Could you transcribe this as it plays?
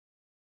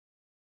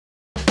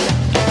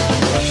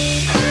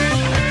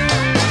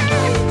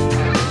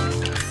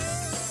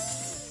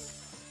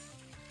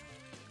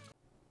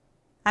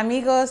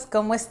Amigos,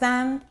 ¿cómo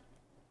están?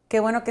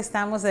 Qué bueno que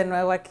estamos de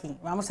nuevo aquí.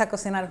 Vamos a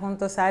cocinar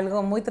juntos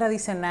algo muy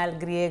tradicional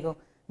griego,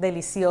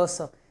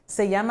 delicioso.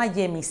 Se llama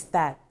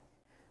Gemista.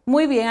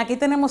 Muy bien, aquí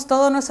tenemos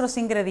todos nuestros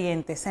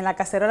ingredientes. En la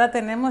cacerola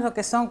tenemos lo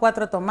que son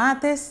 4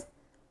 tomates,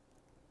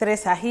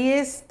 3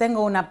 ajíes,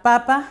 tengo una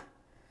papa,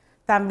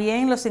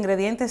 también los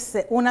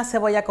ingredientes, una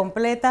cebolla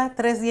completa,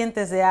 3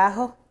 dientes de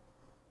ajo,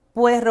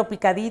 puerro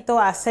picadito,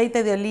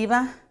 aceite de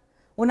oliva,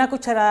 una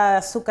cucharada de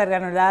azúcar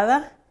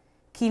granulada,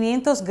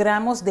 500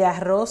 gramos de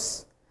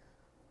arroz,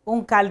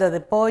 un caldo de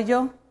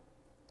pollo,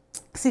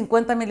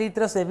 50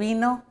 mililitros de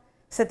vino,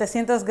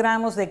 700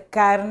 gramos de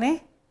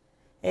carne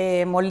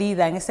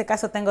molida, en este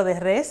caso tengo de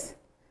res,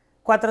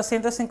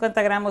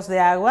 450 gramos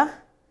de agua,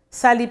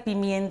 sal y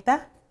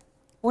pimienta,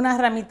 una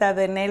ramita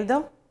de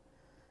eneldo,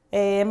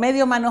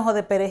 medio manojo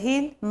de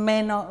perejil,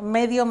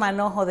 medio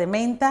manojo de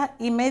menta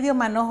y medio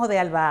manojo de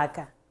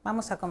albahaca.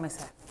 Vamos a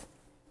comenzar.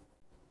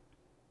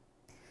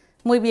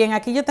 Muy bien,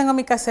 aquí yo tengo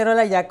mi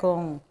cacerola ya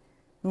con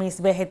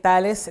mis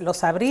vegetales,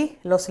 los abrí,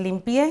 los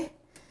limpié,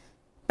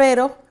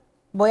 pero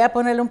voy a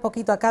ponerle un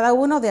poquito a cada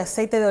uno de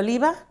aceite de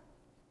oliva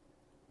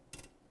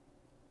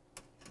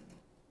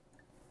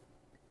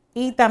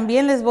y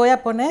también les voy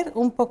a poner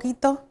un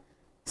poquito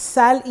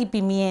sal y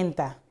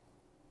pimienta.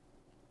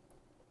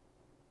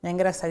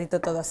 Engrasadito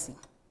todo así.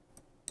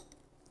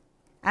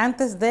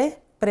 Antes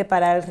de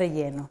preparar el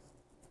relleno,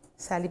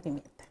 sal y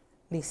pimienta.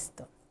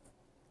 Listo.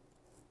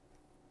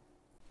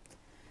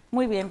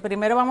 Muy bien,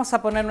 primero vamos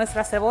a poner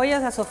nuestras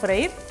cebollas a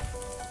sofreír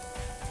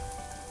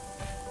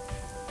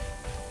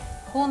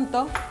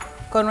junto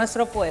con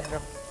nuestro puerro.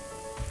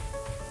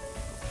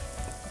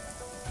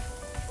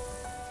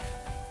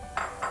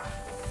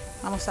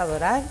 Vamos a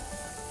dorar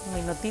un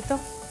minutito.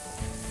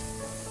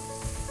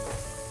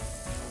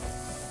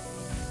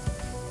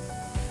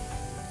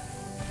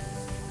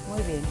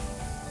 Muy bien.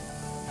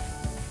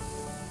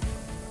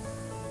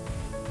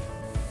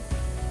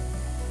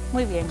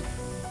 Muy bien.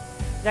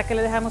 Ya que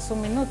le dejamos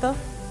un minuto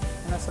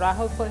a nuestro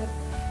ajo, pues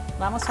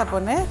vamos a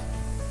poner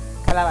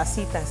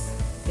calabacitas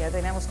que ya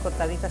tenemos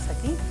cortaditas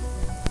aquí.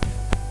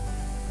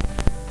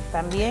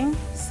 También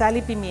sal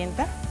y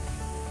pimienta.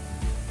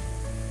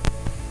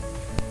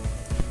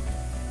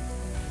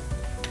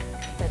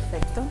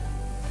 Perfecto.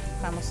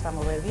 Vamos a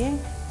mover bien.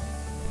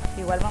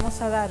 Igual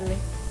vamos a darle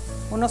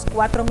unos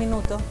 4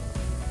 minutos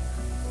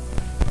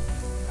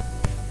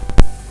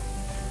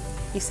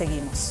y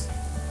seguimos.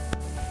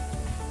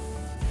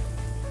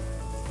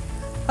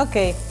 Ok,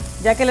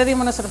 ya que le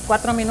dimos nuestros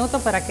 4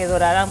 minutos para que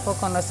doraran un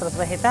poco nuestros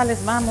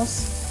vegetales,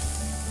 vamos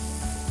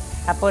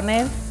a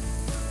poner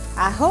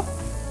ajo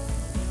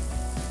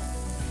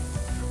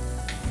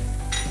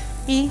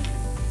y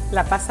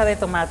la pasta de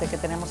tomate que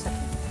tenemos aquí.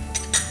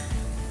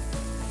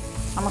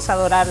 Vamos a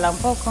dorarla un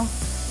poco.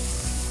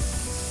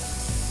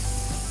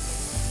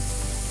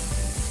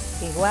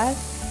 Igual,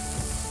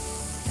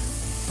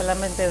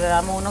 solamente le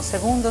damos unos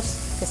segundos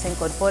que se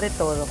incorpore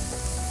todo.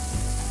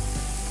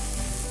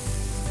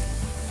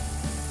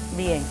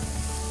 Bien,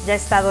 ya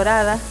está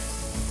dorada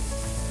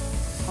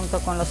junto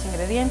con los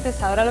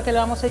ingredientes. Ahora lo que le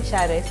vamos a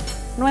echar es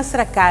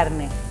nuestra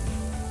carne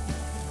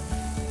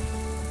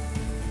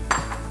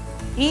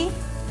y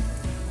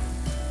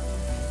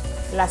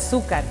el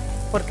azúcar,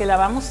 porque la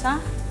vamos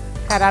a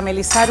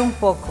caramelizar un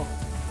poco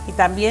y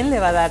también le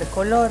va a dar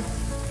color.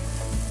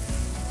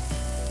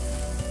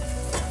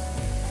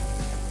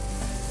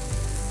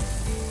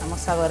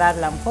 Vamos a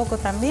dorarla un poco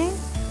también.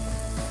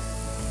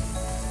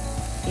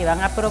 Y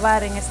van a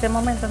probar en este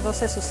momento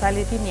entonces su sal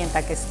y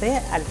pimienta que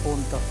esté al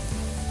punto.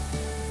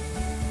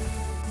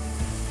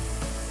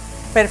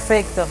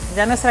 Perfecto,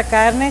 ya nuestra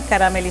carne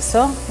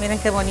caramelizó, miren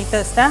qué bonito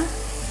está.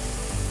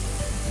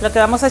 Lo que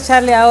vamos a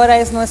echarle ahora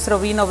es nuestro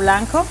vino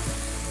blanco.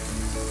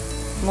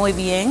 Muy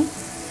bien,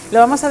 lo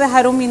vamos a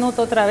dejar un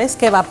minuto otra vez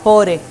que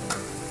evapore.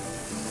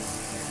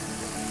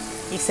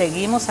 Y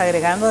seguimos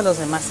agregando los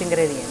demás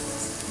ingredientes.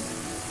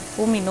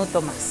 Un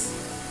minuto más.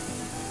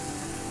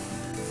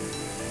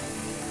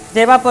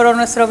 Ya evaporó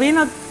nuestro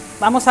vino,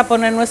 vamos a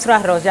poner nuestro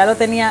arroz, ya lo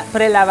tenía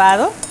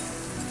prelavado.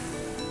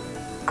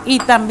 Y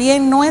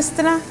también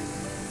nuestra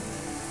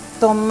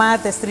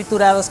tomates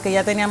triturados que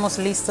ya teníamos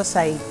listos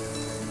ahí.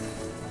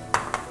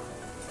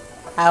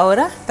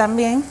 Ahora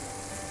también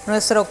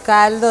nuestro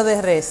caldo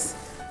de res.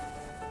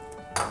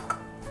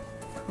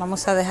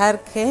 Vamos a dejar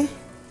que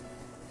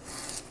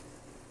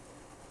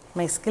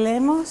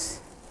mezclemos.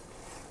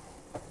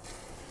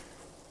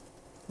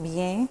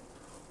 Bien.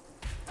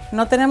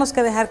 No tenemos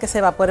que dejar que se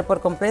evapore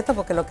por completo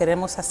porque lo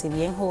queremos así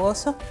bien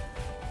jugoso.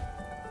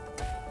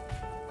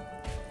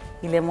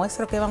 Y le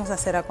muestro qué vamos a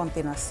hacer a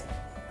continuación.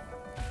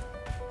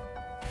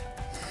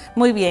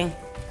 Muy bien,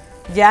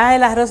 ya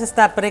el arroz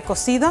está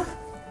precocido.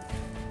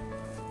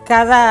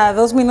 Cada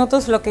 2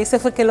 minutos lo que hice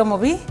fue que lo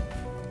moví.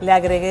 Le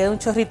agregué un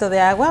chorrito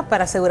de agua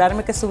para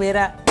asegurarme que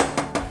estuviera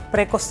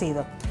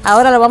precocido.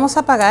 Ahora lo vamos a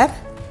apagar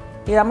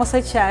y vamos a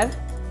echar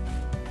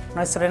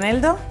nuestro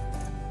eneldo,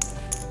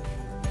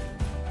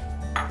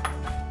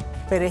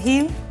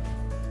 perejil,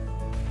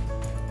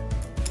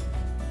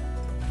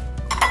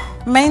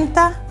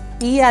 menta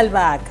y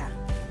albahaca.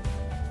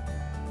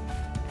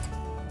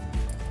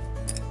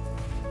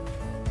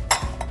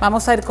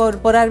 Vamos a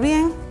incorporar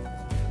bien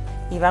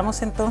y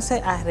vamos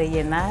entonces a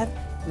rellenar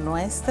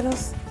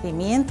nuestros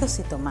pimientos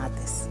y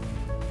tomates.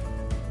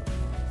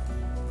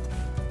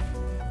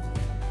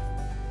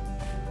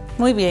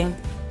 Muy bien,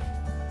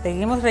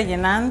 seguimos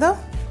rellenando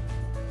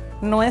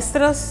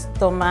nuestros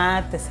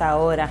tomates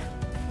ahora.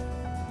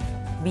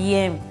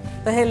 Bien,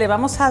 entonces le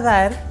vamos a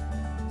dar,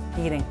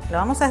 miren, lo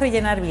vamos a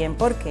rellenar bien.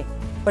 ¿Por qué?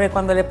 Porque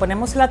cuando le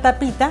ponemos la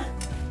tapita,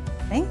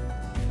 ¿ven?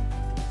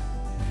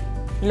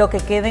 Lo que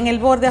quede en el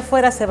borde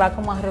afuera se va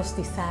como a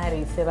rostizar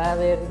y se va a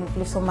ver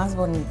incluso más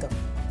bonito.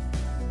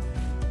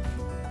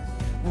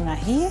 Un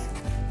ají,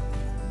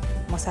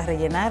 vamos a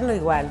rellenarlo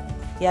igual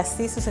y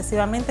así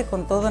sucesivamente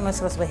con todos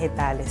nuestros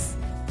vegetales.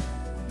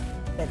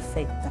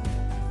 Perfecto.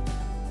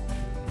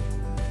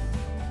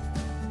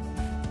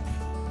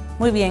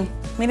 Muy bien,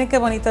 miren qué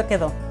bonito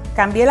quedó.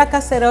 Cambié la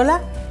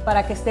cacerola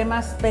para que esté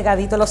más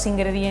pegadito los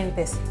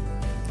ingredientes.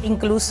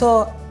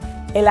 Incluso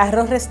el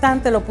arroz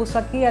restante lo puso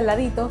aquí al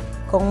ladito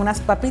con unas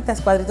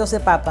papitas, cuadritos de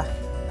papa.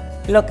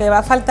 Lo que va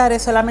a faltar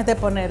es solamente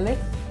ponerle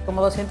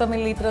como 200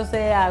 mililitros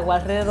de agua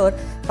alrededor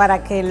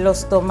para que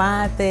los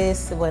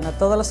tomates, bueno,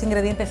 todos los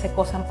ingredientes se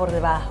cosan por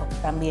debajo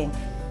también.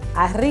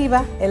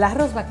 Arriba el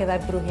arroz va a quedar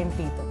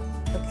crujientito,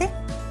 ¿ok?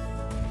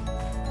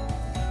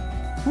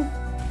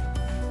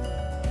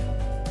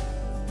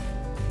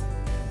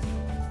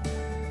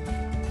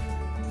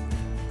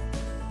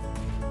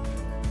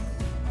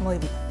 Muy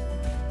bien.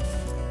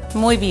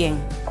 Muy bien.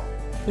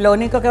 Lo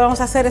único que vamos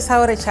a hacer es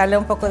ahora echarle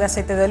un poco de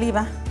aceite de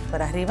oliva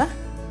por arriba.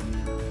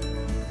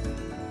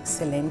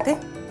 Excelente.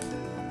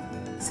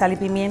 Sal y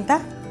pimienta.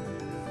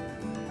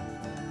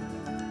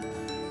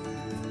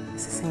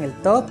 Ese es en el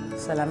top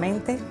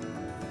solamente.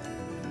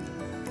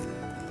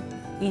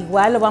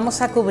 Igual lo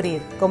vamos a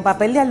cubrir con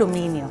papel de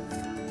aluminio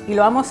y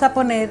lo vamos a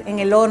poner en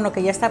el horno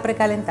que ya está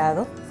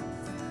precalentado.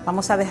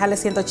 Vamos a dejarle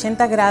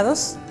 180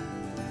 grados.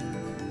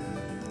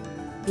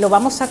 Lo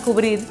vamos a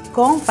cubrir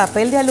con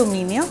papel de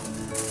aluminio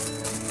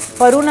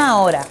por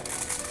 1 hora.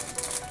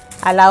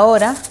 A la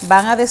hora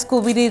van a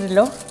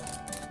descubrirlo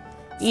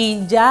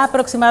y ya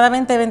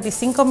aproximadamente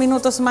 25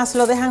 minutos más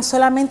lo dejan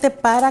solamente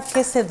para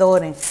que se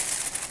doren.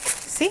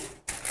 ¿Sí?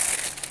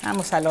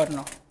 Vamos al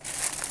horno.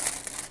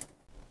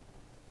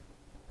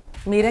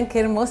 Miren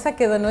qué hermosa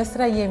quedó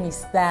nuestra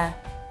Gemista.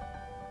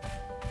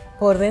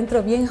 Por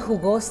dentro bien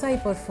jugosa y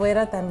por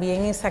fuera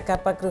también esa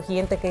capa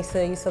crujiente que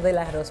se hizo del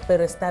arroz,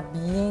 pero está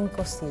bien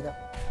cocido.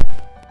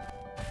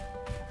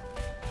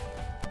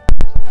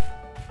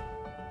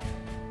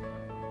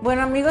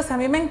 Bueno amigos, a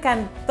mí me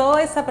encantó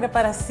esa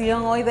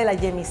preparación hoy de la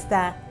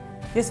Gemista.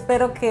 Yo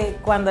espero que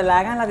cuando la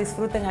hagan la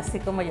disfruten así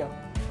como yo.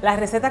 La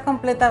receta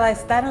completa va a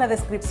estar en la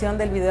descripción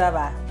del video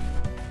abajo.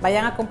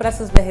 Vayan a comprar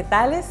sus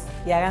vegetales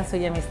y hagan su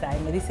Gemista y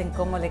me dicen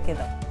cómo le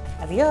quedó.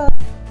 Adiós.